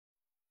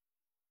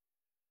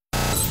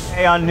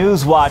Today on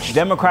NewsWatch,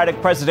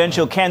 Democratic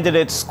presidential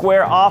candidates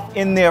square off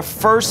in their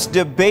first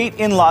debate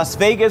in Las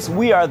Vegas.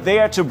 We are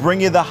there to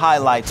bring you the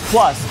highlights.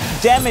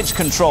 Plus, damage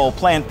control.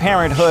 Planned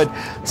Parenthood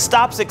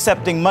stops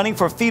accepting money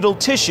for fetal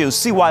tissue.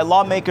 See why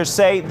lawmakers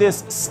say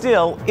this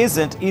still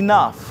isn't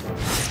enough.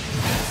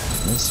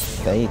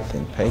 It's faith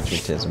and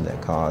patriotism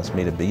that caused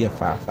me to be a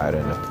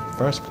firefighter in the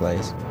first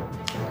place.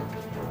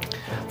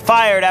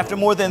 Fired after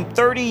more than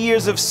 30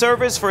 years of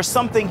service for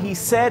something he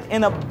said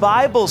in a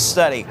Bible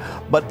study.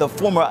 But the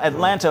former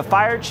Atlanta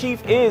fire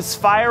chief is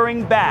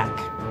firing back.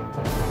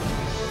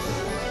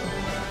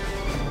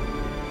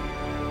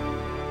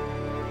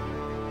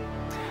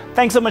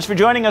 Thanks so much for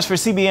joining us for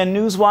CBN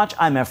NewsWatch.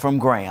 I'm Ephraim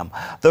Graham.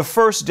 The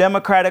first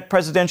Democratic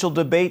presidential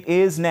debate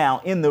is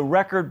now in the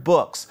record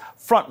books.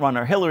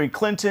 Frontrunner Hillary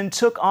Clinton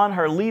took on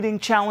her leading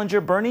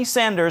challenger Bernie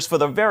Sanders for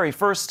the very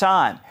first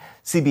time.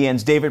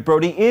 CBN's David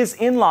Brody is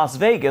in Las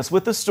Vegas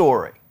with the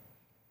story.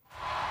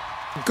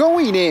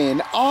 Going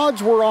in,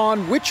 odds were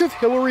on which of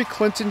Hillary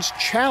Clinton's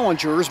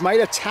challengers might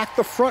attack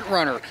the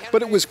frontrunner,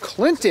 but it was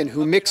Clinton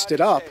who mixed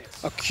it up,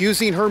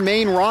 accusing her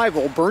main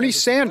rival, Bernie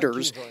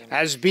Sanders,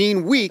 as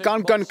being weak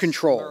on gun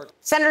control.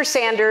 Senator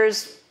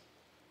Sanders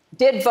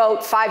did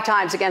vote 5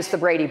 times against the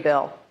Brady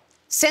bill.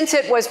 Since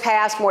it was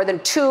passed, more than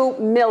 2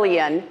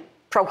 million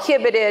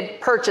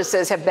prohibited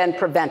purchases have been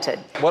prevented.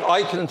 What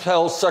I can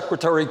tell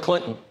Secretary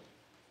Clinton,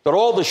 that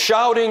all the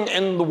shouting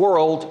in the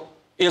world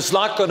is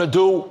not going to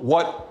do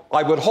what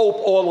I would hope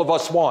all of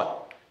us want,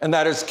 and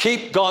that is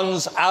keep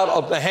guns out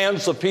of the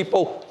hands of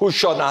people who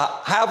should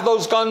not have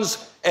those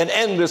guns and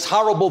end this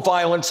horrible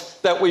violence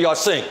that we are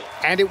seeing.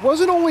 And it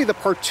wasn't only the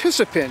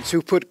participants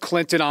who put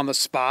Clinton on the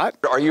spot.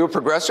 Are you a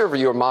progressive or are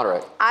you a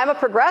moderate? I'm a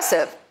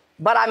progressive,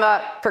 but I'm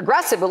a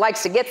progressive who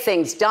likes to get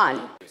things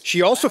done.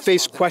 She also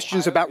faced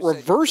questions about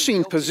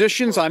reversing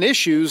positions on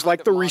issues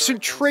like the recent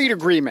trade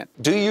agreement.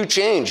 Do you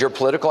change your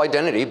political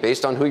identity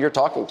based on who you're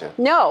talking to?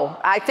 No,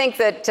 I think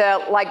that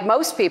like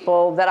most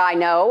people that I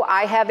know,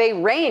 I have a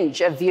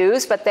range of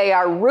views, but they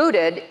are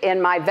rooted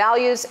in my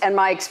values and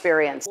my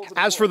experience.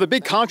 As for the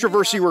big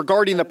controversy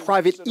regarding the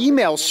private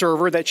email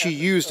server that she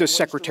used as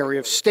Secretary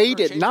of State,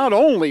 it not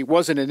only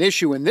wasn't an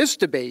issue in this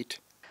debate.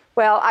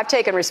 Well, I've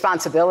taken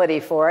responsibility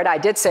for it. I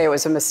did say it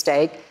was a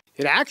mistake.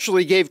 It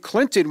actually gave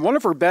Clinton one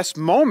of her best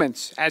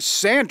moments as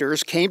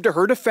Sanders came to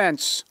her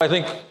defense. I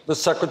think the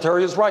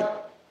Secretary is right.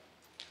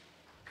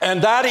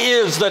 And that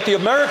is that the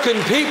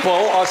American people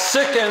are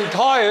sick and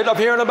tired of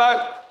hearing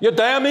about your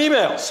damn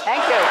emails.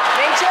 Thank you.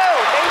 Me too.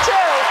 Me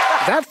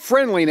too. That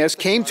friendliness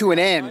came to an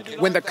end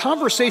when the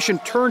conversation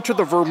turned to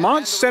the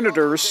Vermont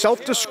senator's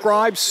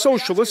self-described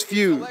socialist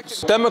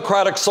views.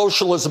 Democratic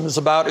socialism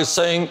is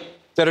saying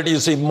that it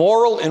is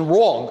immoral and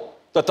wrong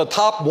that the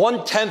top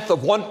 1/10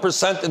 of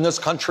 1% in this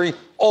country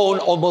own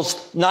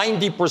almost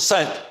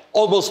 90%,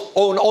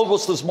 own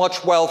almost as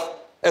much wealth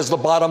as the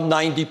bottom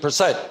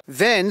 90%.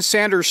 Then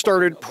Sanders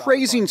started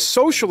praising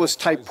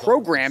socialist-type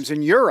programs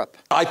in Europe.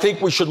 I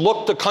think we should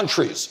look to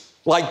countries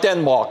like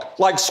Denmark,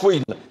 like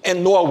Sweden,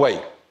 and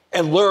Norway,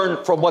 and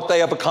learn from what they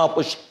have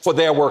accomplished for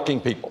their working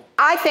people.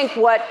 I think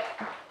what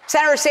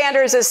Senator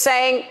Sanders is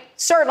saying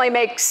certainly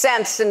makes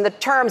sense in the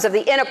terms of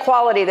the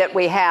inequality that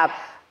we have.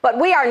 But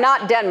we are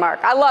not Denmark.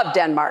 I love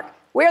Denmark.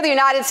 We're the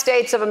United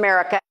States of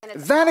America.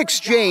 That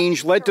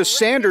exchange led to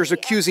Sanders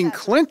accusing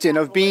Clinton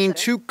of being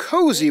too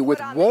cozy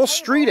with Wall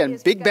Street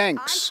and big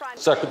banks.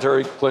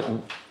 Secretary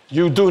Clinton,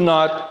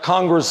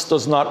 Congress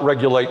does not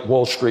regulate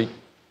Wall Street.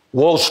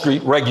 Wall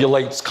Street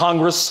regulates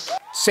Congress.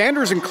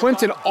 Sanders and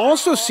Clinton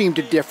also seem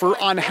to differ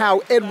on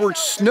how Edward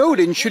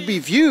Snowden should be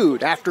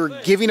viewed after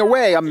giving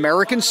away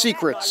American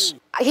secrets.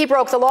 He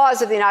broke the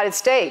laws of the United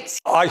States.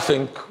 I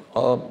think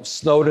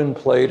Snowden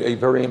played a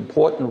very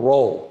important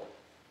role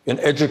in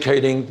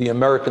educating the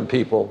American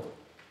people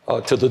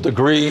to the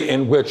degree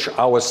in which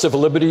our civil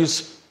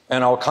liberties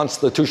and our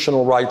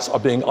constitutional rights are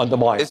being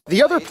undermined.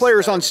 The other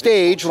players on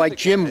stage, like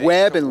Jim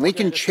Webb and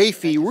Lincoln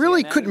Chafee,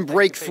 really couldn't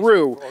break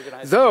through,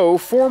 though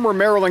former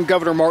Maryland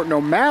Governor Martin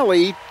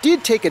O'Malley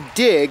did take a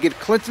dig at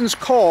Clinton's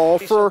call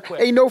for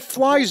a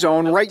no-fly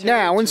zone right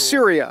now in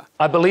Syria.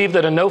 I believe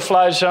that a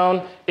no-fly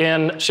zone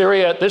in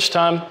Syria at this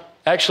time,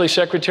 actually,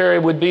 Secretary,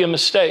 would be a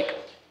mistake.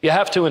 You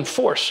have to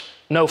enforce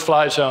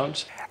no-fly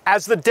zones.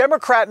 As the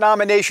Democrat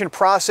nomination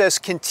process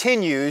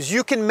continues,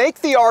 you can make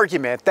the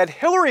argument that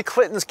Hillary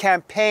Clinton's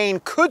campaign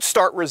could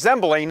start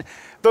resembling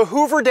the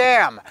Hoover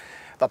Dam.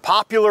 The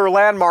popular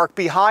landmark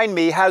behind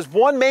me has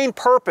one main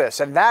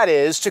purpose, and that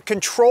is to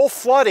control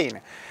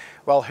flooding.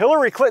 Well,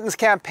 Hillary Clinton's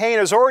campaign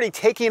is already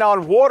taking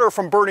on water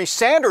from Bernie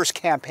Sanders'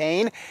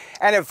 campaign,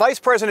 and if Vice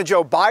President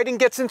Joe Biden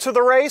gets into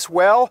the race,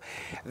 well,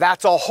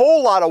 that's a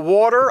whole lot of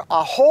water,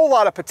 a whole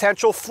lot of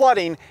potential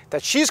flooding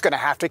that she's going to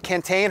have to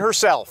contain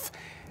herself.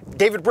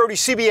 David Brody,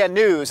 CBN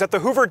News at the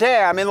Hoover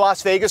Dam in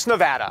Las Vegas,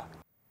 Nevada.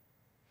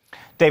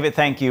 David,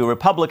 thank you.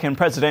 Republican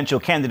presidential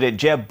candidate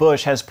Jeb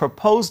Bush has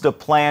proposed a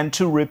plan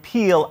to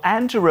repeal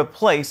and to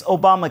replace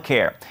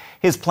Obamacare.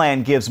 His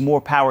plan gives more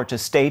power to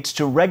states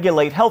to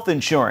regulate health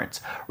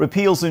insurance,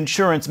 repeals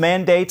insurance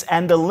mandates,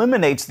 and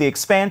eliminates the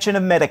expansion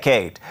of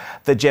Medicaid.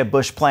 The Jeb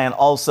Bush plan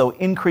also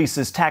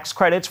increases tax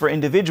credits for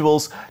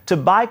individuals to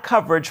buy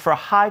coverage for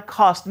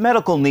high-cost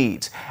medical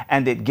needs,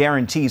 and it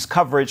guarantees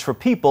coverage for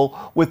people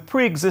with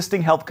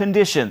pre-existing health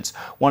conditions,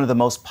 one of the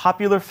most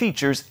popular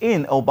features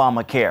in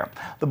Obamacare.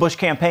 The Bush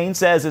campaign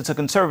says it's a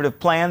conservative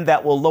plan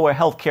that will lower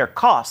health care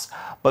costs,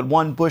 but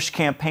one Bush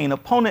campaign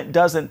opponent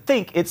doesn't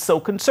think it's so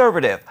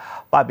conservative.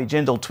 Bobby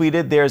Jindal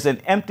tweeted, "There's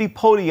an empty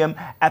podium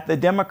at the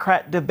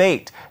Democrat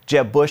debate.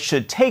 Jeb Bush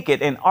should take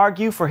it and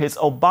argue for his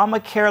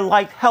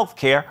Obamacare-like health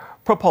care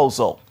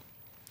proposal."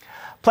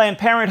 Planned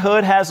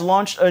Parenthood has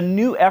launched a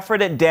new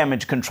effort at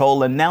damage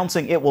control,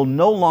 announcing it will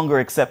no longer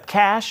accept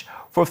cash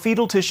for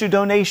fetal tissue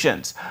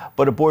donations,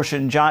 but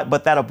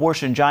that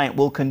abortion giant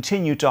will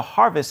continue to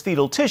harvest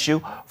fetal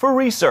tissue for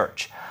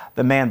research.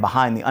 The man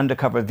behind the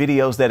undercover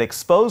videos that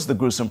expose the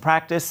gruesome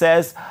practice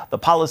says the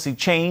policy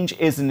change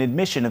is an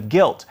admission of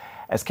guilt.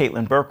 As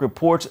Caitlin Burke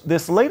reports,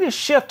 this latest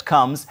shift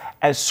comes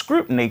as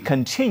scrutiny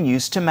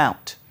continues to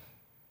mount.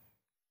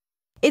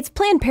 It's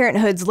Planned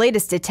Parenthood's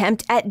latest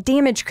attempt at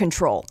damage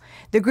control.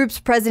 The group's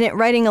president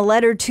writing a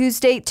letter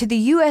Tuesday to the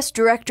U.S.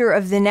 Director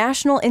of the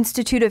National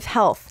Institute of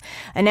Health,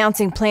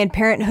 announcing Planned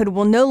Parenthood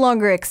will no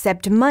longer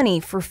accept money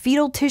for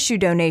fetal tissue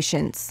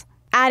donations.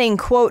 Adding,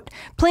 quote,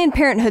 Planned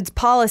Parenthood's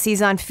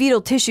policies on fetal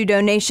tissue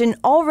donation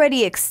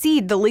already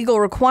exceed the legal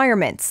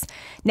requirements.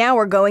 Now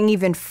we're going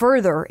even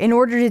further in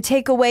order to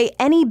take away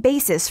any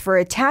basis for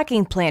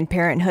attacking Planned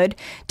Parenthood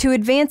to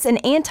advance an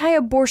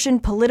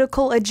anti-abortion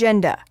political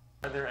agenda.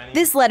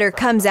 This letter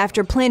comes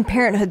after Planned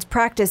Parenthood's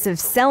practice of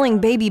selling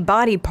baby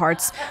body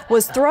parts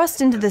was thrust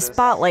into the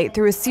spotlight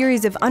through a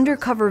series of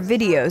undercover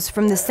videos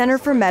from the Center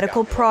for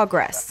Medical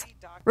Progress.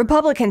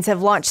 Republicans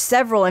have launched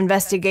several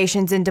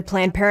investigations into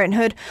Planned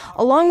Parenthood,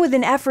 along with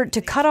an effort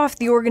to cut off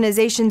the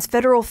organization's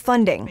federal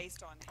funding.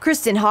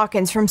 Kristen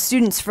Hawkins from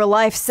Students for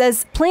Life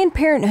says Planned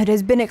Parenthood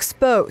has been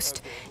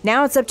exposed.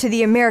 Now it's up to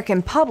the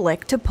American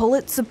public to pull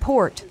its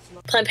support.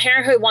 Planned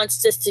Parenthood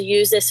wants us to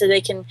use this so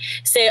they can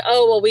say,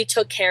 oh, well, we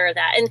took care of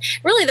that. And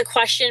really the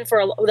question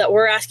that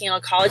we're asking on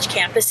college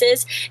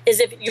campuses is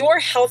if your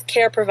health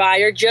care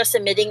provider just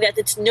admitting that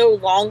it's no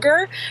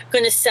longer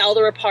going to sell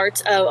the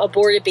parts of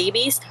aborted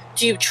babies,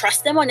 do you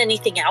trust them on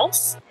anything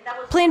else?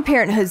 Planned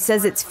Parenthood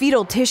says its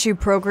fetal tissue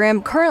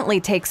program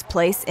currently takes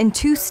place in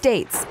 2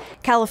 states,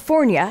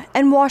 California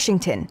and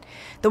Washington.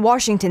 The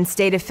Washington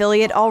state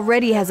affiliate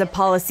already has a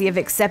policy of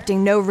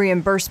accepting no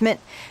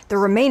reimbursement. The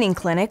remaining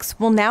clinics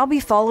will now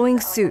be following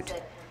suit.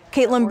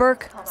 Caitlin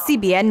Burke,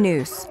 CBN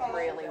News.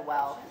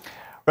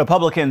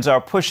 Republicans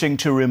are pushing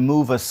to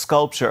remove a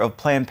sculpture of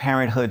Planned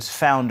Parenthood's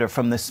founder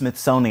from the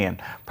Smithsonian.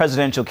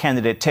 Presidential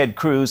candidate Ted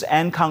Cruz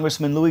and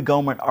Congressman Louis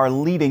Gohmert are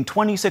leading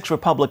 26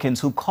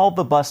 Republicans who called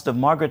the bust of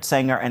Margaret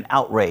Sanger an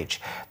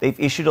outrage. They've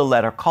issued a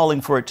letter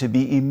calling for it to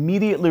be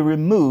immediately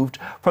removed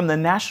from the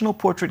National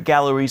Portrait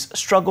Gallery's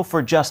Struggle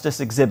for Justice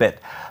exhibit.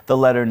 The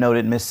letter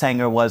noted Ms.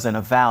 Sanger was an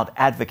avowed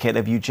advocate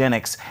of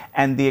eugenics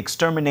and the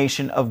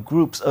extermination of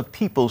groups of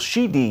people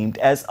she deemed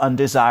as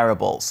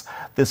undesirables.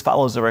 This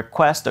follows a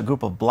request a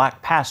group of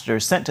Black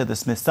pastors sent to the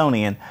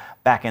Smithsonian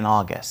back in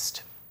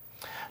August.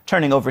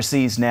 Turning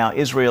overseas now,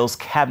 Israel's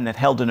cabinet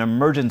held an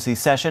emergency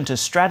session to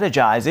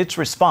strategize its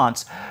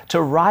response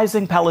to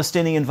rising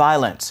Palestinian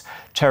violence.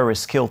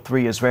 Terrorists killed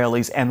 3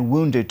 Israelis and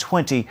wounded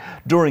 20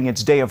 during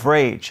its day of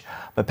rage.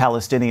 But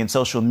Palestinian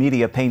social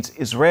media paints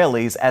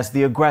Israelis as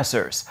the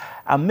aggressors.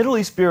 Our Middle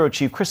East Bureau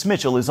Chief Chris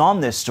Mitchell is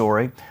on this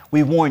story.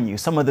 We warn you,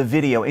 some of the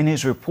video in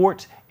his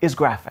report is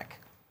graphic.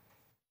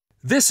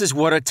 This is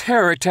what a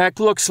terror attack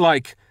looks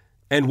like,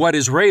 and what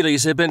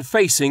Israelis have been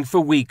facing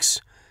for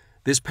weeks.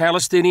 This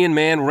Palestinian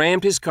man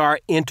rammed his car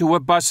into a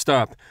bus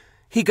stop.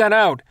 He got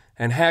out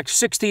and hacked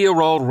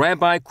 60-year-old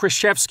Rabbi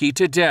Krishevsky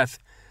to death.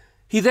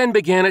 He then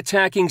began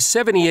attacking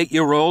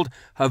 78-year-old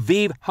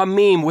Haviv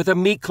Hamim with a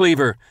meat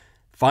cleaver.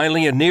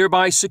 Finally, a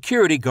nearby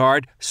security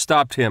guard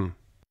stopped him.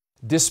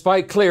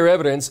 Despite clear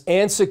evidence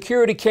and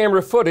security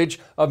camera footage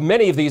of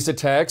many of these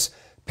attacks,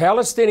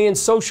 Palestinian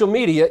social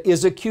media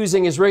is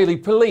accusing Israeli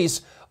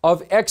police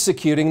of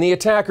executing the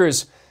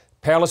attackers.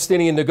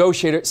 Palestinian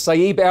negotiator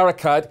Saeb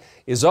Erekat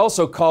is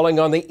also calling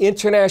on the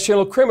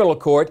International Criminal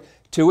Court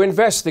to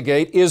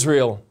investigate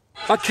Israel.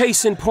 A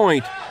case in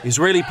point,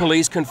 Israeli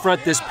police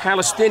confront this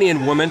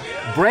Palestinian woman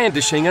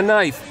brandishing a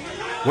knife.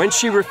 When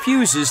she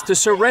refuses to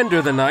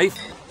surrender the knife,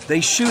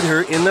 they shoot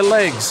her in the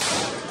legs.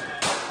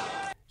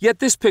 Yet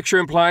this picture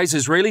implies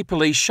Israeli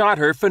police shot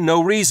her for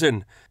no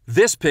reason.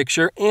 This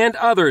picture and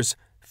others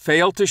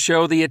fail to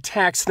show the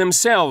attacks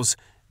themselves,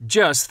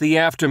 just the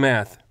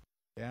aftermath.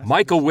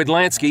 Michael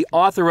Widlansky,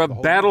 author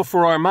of Battle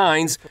for Our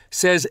Minds,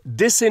 says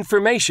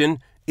disinformation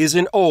is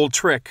an old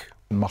trick.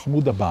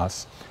 Mahmoud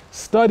Abbas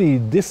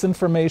studied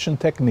disinformation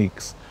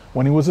techniques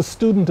when he was a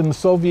student in the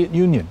Soviet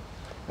Union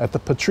at the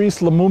Patrice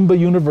Lumumba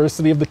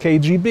University of the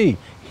KGB.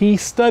 He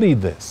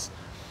studied this.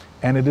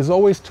 and it is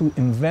always to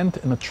invent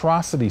an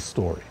atrocity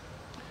story.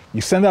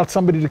 You send out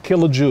somebody to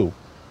kill a Jew.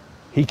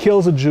 He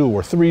kills a Jew,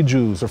 or 3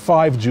 Jews, or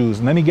 5 Jews,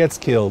 and then he gets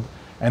killed,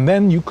 and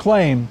then you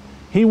claim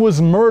he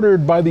was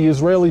murdered by the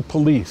Israeli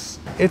police.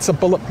 It's a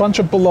bunch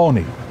of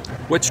baloney.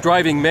 What's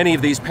driving many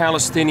of these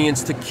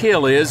Palestinians to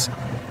kill is,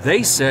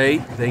 they say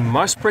they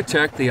must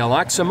protect the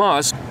Al-Aqsa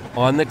Mosque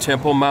on the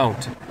Temple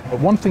Mount. But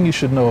one thing you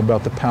should know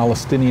about the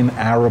Palestinian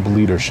Arab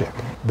leadership,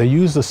 they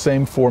use the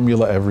same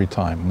formula every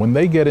time. When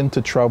they get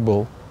into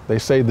trouble, they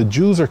say the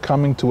Jews are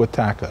coming to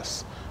attack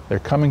us. They're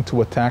coming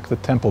to attack the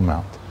Temple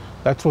Mount.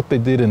 That's what they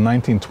did in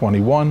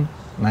 1921,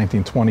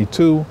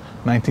 1922,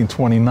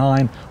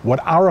 1929. What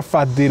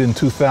Arafat did in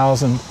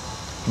 2000,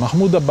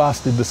 Mahmoud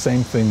Abbas did the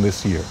same thing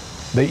this year.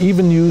 They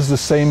even use the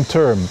same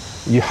term,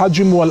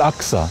 Yihajimu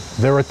al-Aqsa.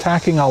 They're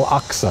attacking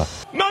al-Aqsa.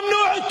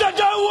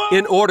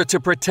 In order to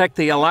protect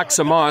the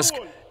Al-Aqsa Mosque,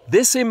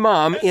 this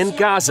imam in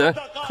Gaza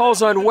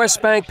calls on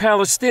West Bank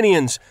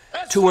Palestinians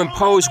to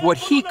impose what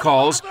he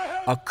calls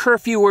a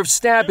curfew of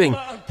stabbing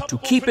to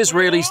keep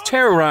Israelis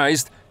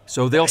terrorized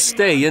so they'll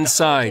stay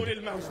inside.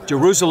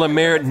 Jerusalem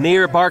Mayor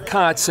Nir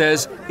Barkat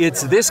says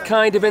it's this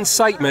kind of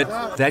incitement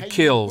that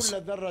kills.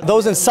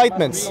 Those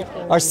incitements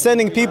are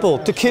sending people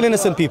to kill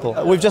innocent people.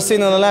 We've just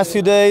seen in the last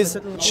few days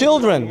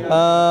children,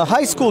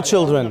 high school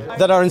children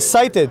that are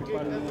incited,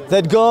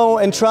 that go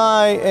and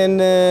try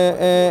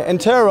and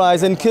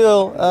terrorize and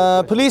kill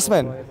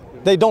policemen.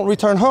 They don't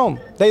return home.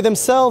 They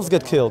themselves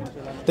get killed.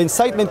 The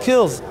incitement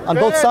kills on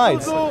both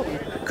sides.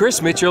 Chris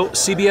Mitchell,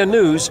 CBN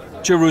News,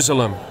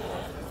 Jerusalem.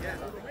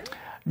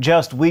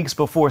 Just weeks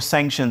before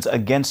sanctions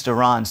against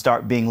Iran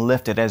start being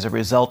lifted as a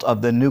result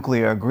of the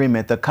nuclear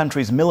agreement, the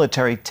country's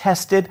military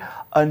tested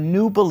a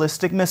new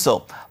ballistic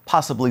missile,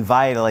 possibly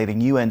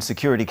violating UN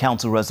Security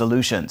Council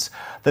resolutions.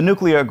 The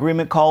nuclear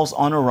agreement calls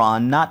on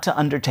Iran not to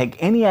undertake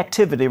any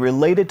activity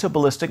related to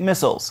ballistic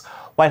missiles.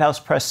 White House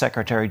Press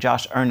Secretary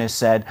Josh Earnest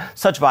said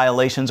such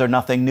violations are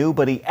nothing new,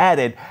 but he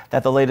added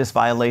that the latest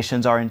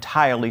violations are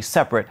entirely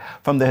separate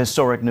from the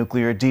historic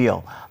nuclear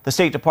deal. The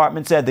State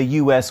Department said the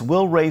U.S.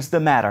 will raise the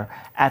matter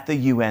at the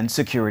UN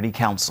Security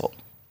Council.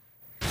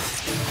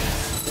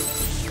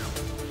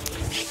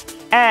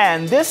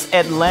 And this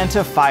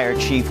Atlanta fire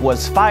chief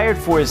was fired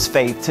for his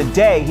faith.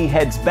 Today, he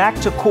heads back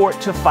to court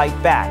to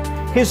fight back.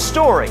 His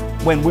story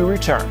when we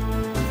return.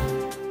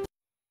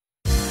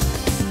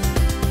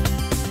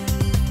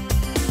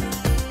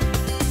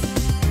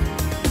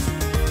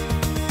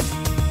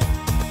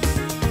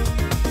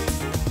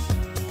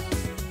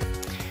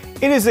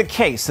 It is a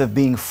case of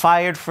being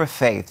fired for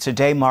faith.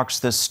 Today marks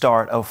the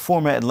start of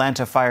former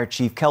Atlanta Fire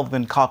Chief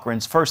Kelvin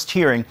Cochran's first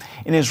hearing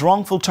in his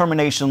wrongful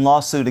termination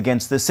lawsuit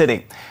against the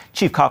city.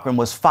 Chief Cochran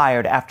was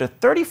fired after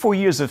 34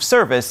 years of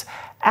service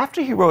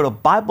after he wrote a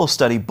Bible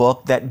study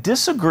book that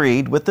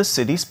disagreed with the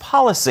city's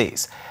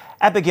policies.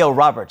 Abigail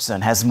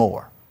Robertson has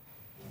more.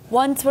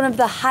 Once one of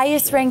the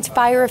highest-ranked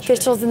fire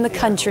officials in the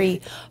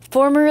country,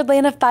 former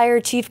Atlanta Fire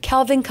Chief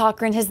Kelvin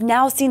Cochran has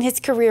now seen his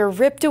career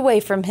ripped away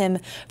from him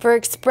for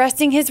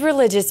expressing his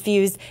religious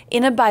views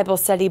in a Bible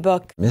study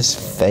book.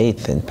 It's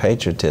faith and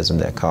patriotism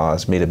that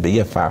caused me to be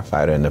a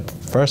firefighter in the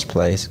first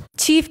place.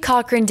 Chief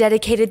Cochran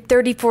dedicated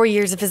 34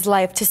 years of his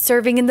life to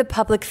serving in the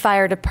public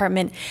fire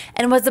department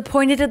and was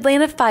appointed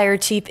Atlanta Fire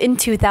Chief in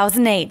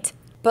 2008.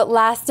 But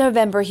last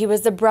November, he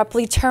was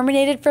abruptly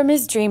terminated from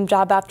his dream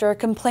job after a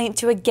complaint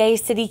to a gay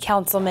city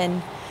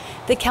councilman.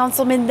 The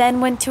councilman then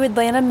went to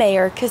Atlanta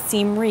Mayor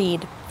Kasim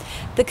Reed.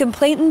 The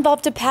complaint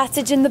involved a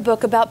passage in the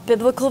book about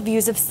biblical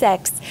views of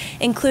sex,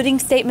 including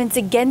statements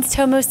against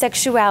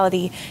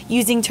homosexuality,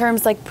 using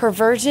terms like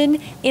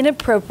perversion,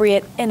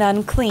 inappropriate, and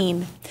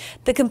unclean.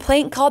 The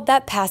complaint called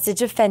that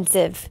passage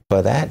offensive.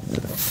 For that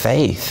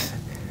faith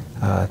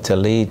to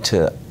lead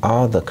to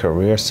all the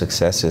career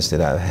successes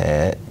that I've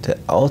had, to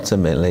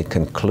ultimately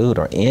conclude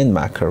or end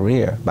my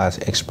career by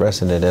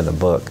expressing it in a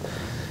book,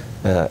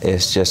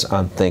 is just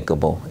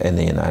unthinkable in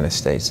the United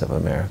States of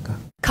America.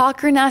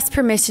 Cochran asked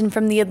permission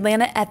from the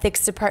Atlanta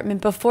Ethics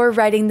Department before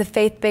writing the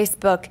faith-based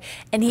book,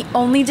 and he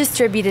only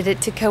distributed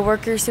it to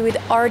coworkers who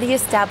had already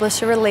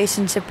established a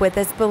relationship with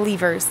as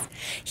believers.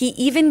 He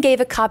even gave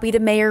a copy to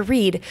Mayor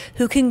Reed,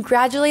 who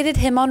congratulated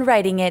him on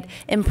writing it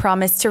and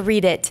promised to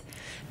read it.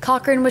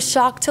 Cochran was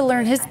shocked to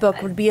learn his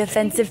book would be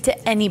offensive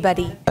to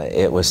anybody.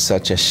 It was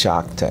such a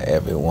shock to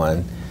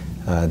everyone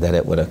that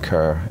it would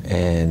occur,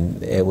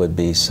 and it would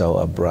be so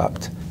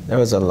abrupt. There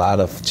was a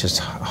lot of just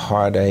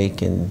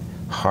heartache and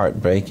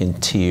heartbreak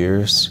and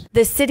tears.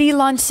 The city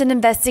launched an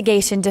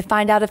investigation to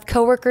find out if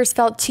coworkers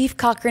felt Chief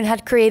Cochran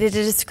had created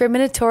a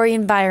discriminatory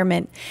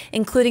environment,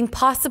 including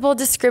possible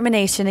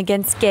discrimination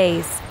against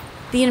gays.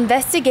 The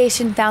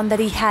investigation found that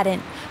he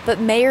hadn't, but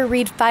Mayor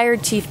Reed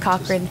fired Chief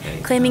Cochran,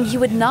 claiming he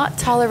would not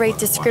tolerate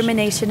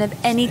discrimination of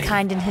any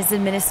kind in his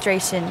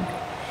administration.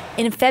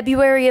 In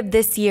February of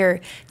this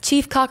year,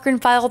 Chief Cochran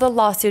filed a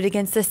lawsuit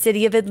against the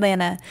city of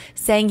Atlanta,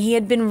 saying he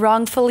had been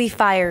wrongfully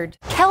fired.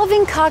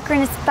 Kelvin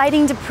Cochran is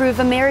fighting to prove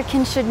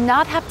Americans should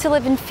not have to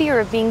live in fear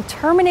of being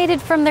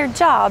terminated from their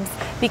jobs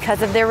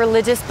because of their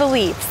religious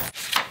beliefs.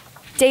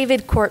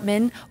 David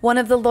Cortman, one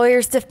of the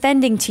lawyers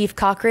defending Chief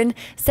Cochran,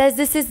 says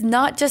this is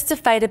not just a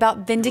fight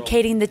about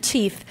vindicating the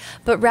chief,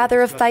 but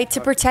rather a fight to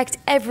protect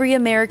every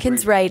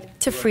American's right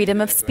to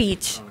freedom of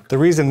speech. The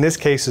reason this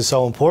case is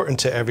so important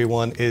to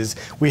everyone is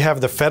we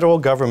have the federal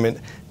government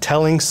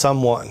telling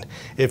someone,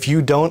 if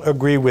you don't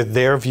agree with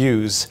their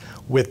views,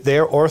 with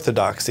their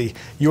orthodoxy,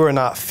 you are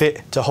not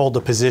fit to hold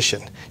a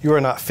position. You are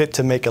not fit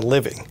to make a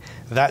living.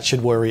 That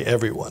should worry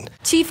everyone.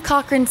 Chief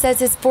Cochran says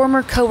his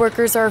former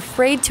coworkers are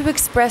afraid to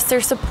express their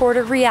support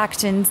or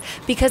reactions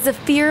because of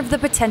fear of the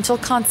potential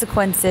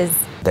consequences.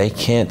 They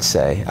can't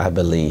say, I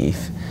believe,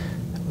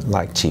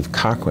 like Chief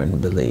Cochran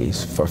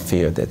believes, for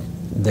fear that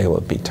they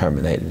will be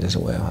terminated as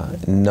well.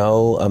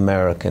 No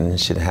American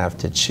should have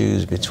to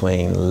choose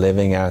between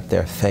living out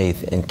their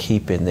faith and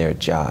keeping their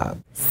job.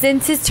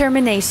 Since his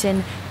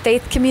termination,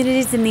 faith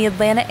communities in the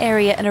Atlanta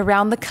area and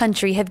around the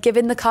country have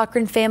given the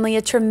Cochran family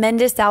a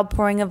tremendous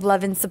outpouring of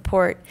love and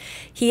support.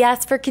 He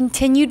asked for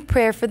continued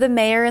prayer for the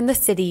mayor and the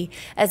city,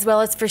 as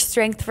well as for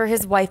strength for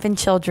his wife and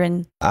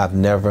children. I've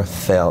never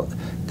felt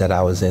that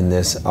I was in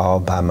this all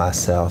by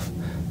myself,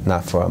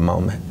 not for a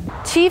moment.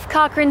 Chief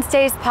Cochran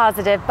stays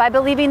positive by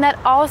believing that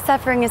all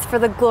suffering is for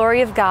the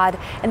glory of God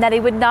and that he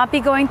would not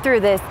be going through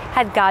this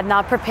had God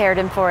not prepared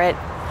him for it.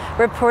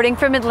 Reporting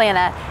from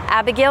Atlanta,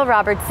 Abigail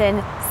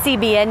Robertson,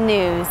 CBN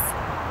News.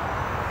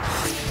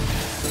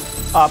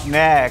 Up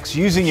next,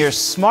 using your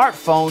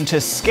smartphone to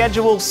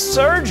schedule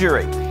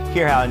surgery.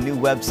 Hear how a new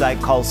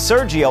website called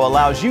Surgio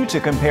allows you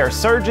to compare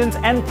surgeons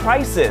and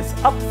prices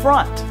up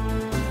front.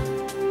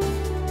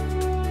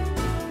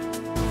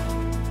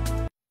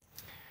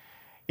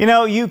 You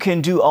know, you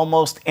can do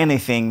almost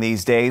anything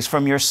these days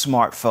from your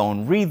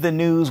smartphone. Read the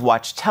news,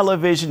 watch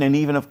television, and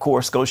even, of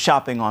course, go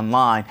shopping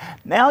online.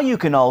 Now you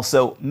can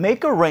also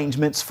make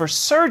arrangements for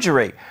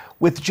surgery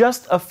with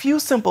just a few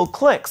simple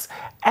clicks.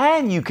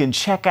 And you can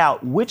check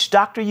out which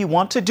doctor you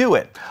want to do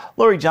it.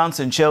 Lori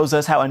Johnson shows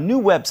us how a new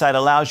website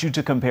allows you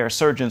to compare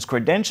surgeons'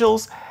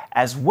 credentials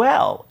as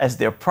well as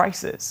their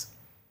prices.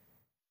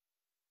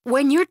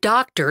 When your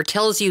doctor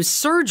tells you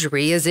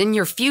surgery is in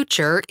your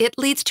future, it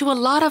leads to a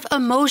lot of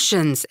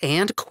emotions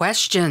and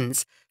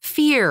questions.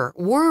 Fear,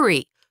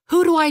 worry.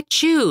 Who do I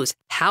choose?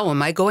 How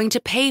am I going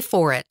to pay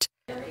for it?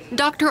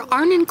 Dr.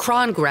 Arnon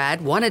Krongrad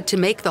wanted to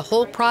make the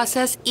whole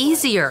process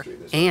easier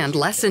and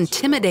less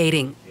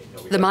intimidating.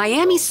 The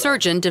Miami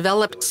surgeon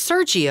developed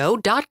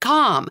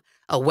Surgio.com,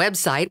 a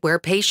website where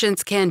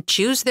patients can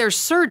choose their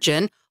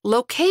surgeon,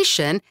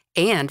 location,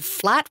 and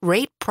flat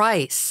rate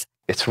price.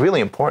 It's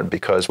really important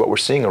because what we're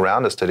seeing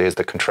around us today is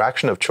the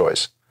contraction of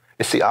choice.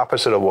 It's the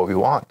opposite of what we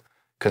want.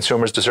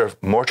 Consumers deserve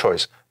more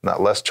choice, not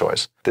less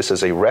choice. This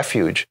is a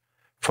refuge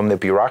from the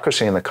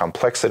bureaucracy and the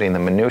complexity and the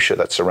minutiae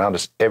that surround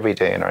us every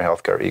day in our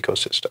healthcare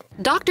ecosystem.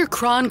 Dr.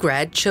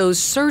 Krongrad chose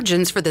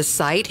surgeons for the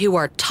site who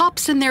are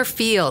tops in their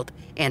field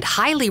and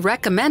highly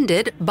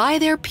recommended by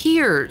their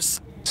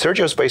peers.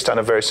 Surgio is based on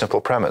a very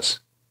simple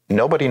premise.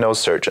 Nobody knows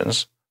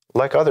surgeons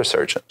like other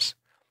surgeons.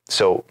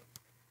 So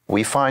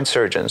we find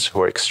surgeons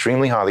who are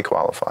extremely highly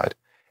qualified,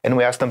 and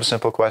we ask them a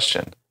simple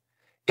question.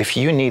 If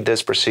you need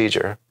this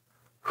procedure,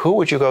 who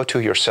would you go to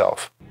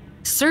yourself?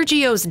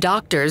 Surgio's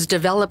doctors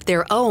develop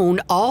their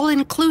own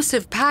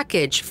all-inclusive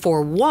package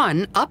for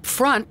one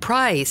upfront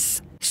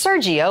price.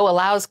 Surgio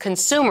allows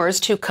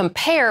consumers to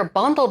compare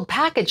bundled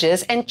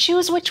packages and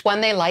choose which one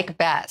they like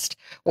best.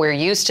 We're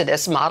used to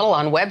this model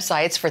on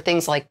websites for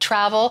things like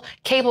travel,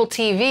 cable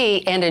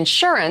TV, and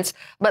insurance,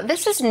 but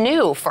this is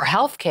new for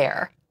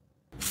healthcare.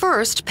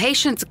 First,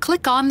 patients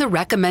click on the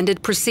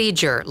recommended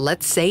procedure,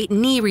 let's say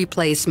knee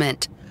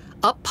replacement.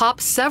 Up pop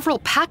several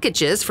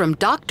packages from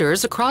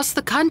doctors across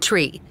the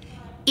country.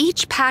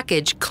 Each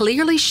package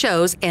clearly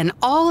shows an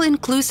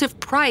all-inclusive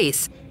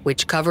price,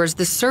 which covers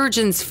the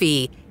surgeon's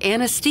fee,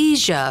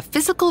 anesthesia,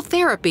 physical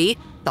therapy,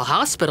 the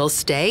hospital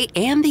stay,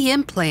 and the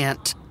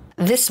implant.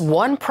 This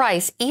one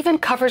price even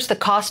covers the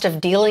cost of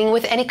dealing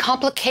with any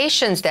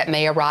complications that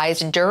may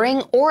arise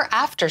during or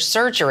after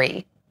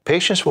surgery.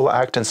 Patients will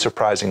act in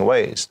surprising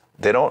ways.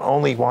 They don't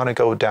only want to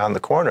go down the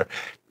corner.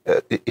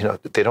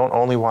 They don't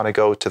only want to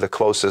go to the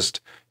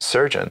closest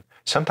surgeon.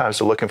 Sometimes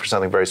they're looking for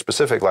something very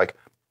specific, like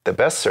the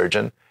best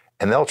surgeon,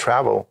 and they'll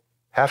travel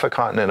half a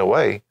continent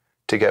away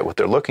to get what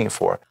they're looking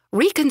for.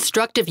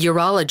 Reconstructive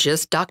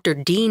urologist Dr.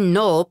 Dean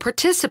Knoll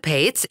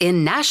participates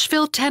in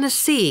Nashville,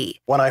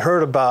 Tennessee. When I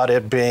heard about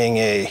it being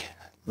a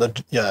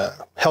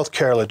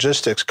healthcare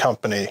logistics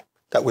company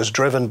that was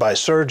driven by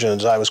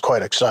surgeons, I was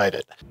quite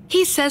excited.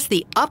 He says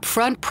the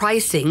upfront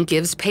pricing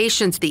gives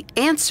patients the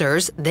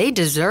answers they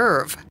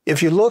deserve.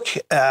 If you look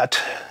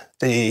at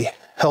the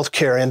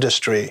healthcare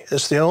industry,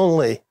 it's the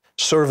only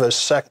service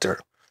sector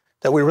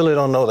that we really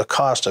don't know the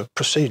cost of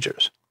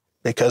procedures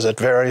because it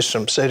varies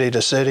from city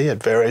to city,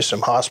 it varies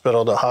from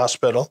hospital to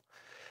hospital,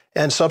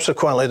 and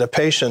subsequently the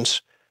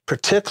patients,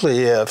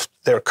 particularly if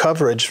their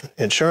coverage,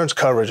 insurance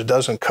coverage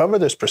doesn't cover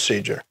this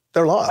procedure,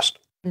 they're lost.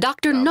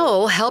 Dr.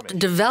 Knoll helped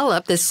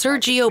develop the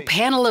Surgio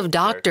panel of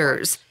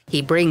doctors.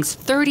 He brings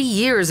 30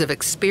 years of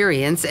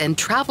experience and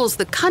travels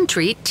the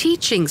country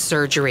teaching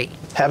surgery.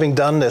 Having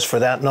done this for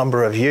that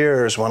number of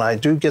years, when I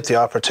do get the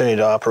opportunity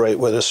to operate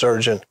with a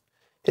surgeon,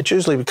 it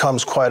usually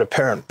becomes quite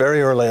apparent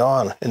very early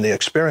on in the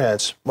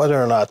experience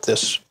whether or not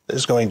this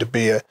is going to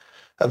be a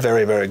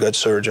very, very good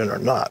surgeon or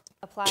not.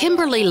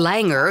 Kimberly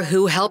Langer,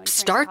 who helped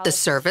start the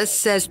service,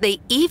 says they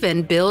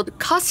even build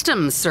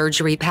custom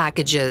surgery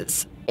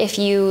packages. If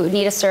you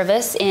need a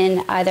service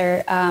in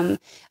either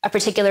a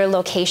particular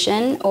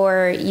location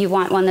or you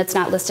want one that's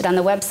not listed on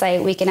the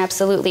website, we can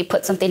absolutely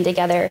put something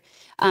together.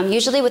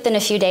 Usually within a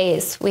few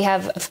days. We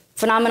have a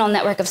phenomenal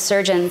network of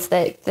surgeons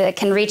that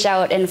can reach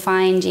out and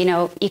find,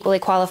 equally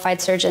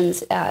qualified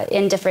surgeons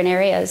in different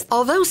areas.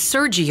 Although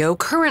Sergio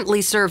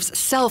currently serves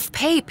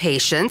self-pay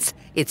patients,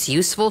 it's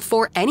useful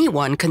for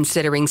anyone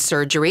considering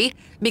surgery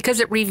because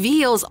it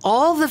reveals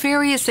all the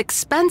various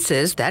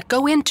expenses that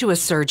go into a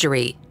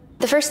surgery.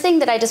 The first thing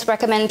that I just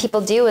recommend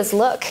people do is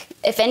look.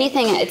 If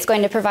anything, it's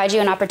going to provide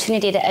you an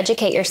opportunity to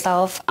educate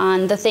yourself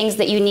on the things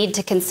that you need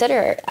to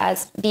consider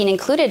as being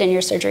included in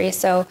your surgery.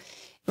 So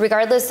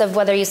regardless of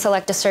whether you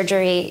select a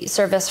surgery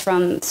service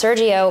from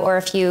Sergio or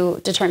if you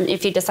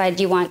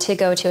decide you want to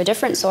go to a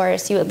different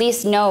source, you at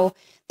least know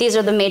these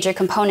are the major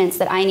components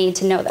that I need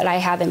to know that I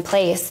have in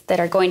place that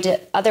are going to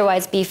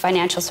otherwise be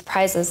financial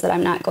surprises that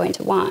I'm not going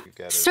to want.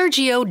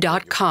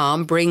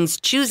 Sergio.com brings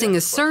choosing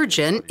a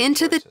surgeon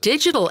into the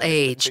digital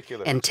age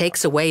and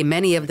takes away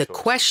many of the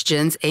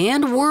questions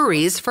and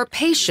worries for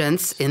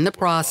patients in the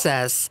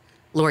process.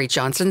 Lori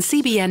Johnson,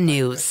 CBN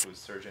News.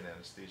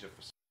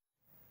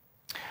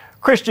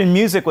 Christian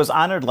music was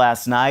honored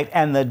last night,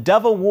 and the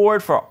Dove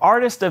Award for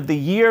Artist of the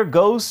Year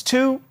goes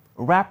to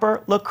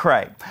rapper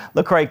Lecrae.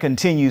 Lecrae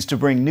continues to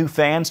bring new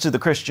fans to the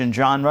Christian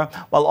genre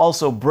while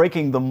also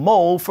breaking the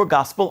mold for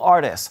gospel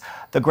artists.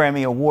 The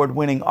Grammy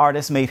Award-winning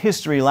artist made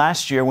history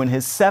last year when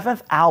his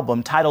 7th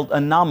album, titled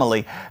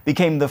Anomaly,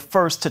 became the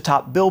first to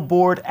top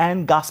Billboard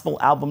and gospel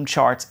album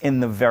charts in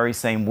the very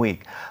same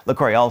week.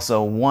 Lecrae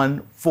also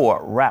won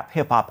for Rap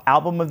Hip Hop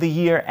Album of the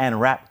Year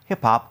and Rap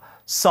Hip Hop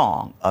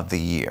Song of the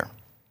Year.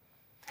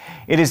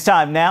 It is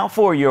time now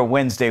for your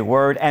Wednesday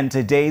word, and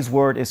today's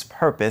word is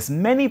purpose.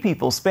 Many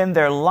people spend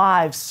their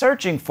lives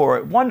searching for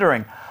it,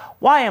 wondering,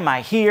 why am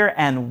I here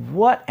and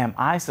what am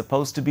I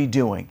supposed to be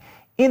doing?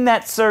 In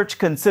that search,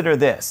 consider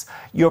this.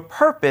 Your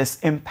purpose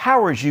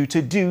empowers you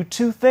to do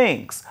two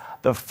things.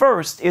 The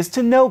first is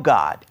to know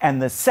God,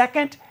 and the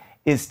second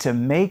is to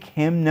make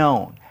Him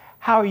known.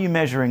 How are you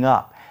measuring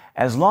up?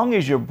 As long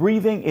as you're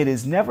breathing, it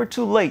is never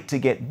too late to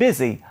get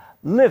busy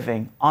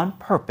living on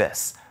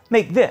purpose.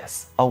 Make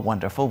this a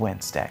wonderful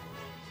Wednesday.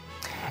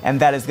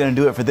 And that is going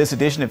to do it for this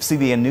edition of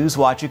CBN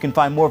NewsWatch. You can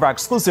find more of our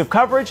exclusive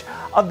coverage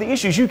of the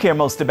issues you care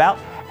most about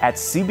at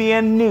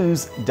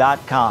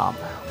cbnnews.com.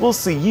 We'll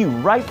see you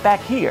right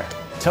back here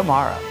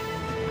tomorrow.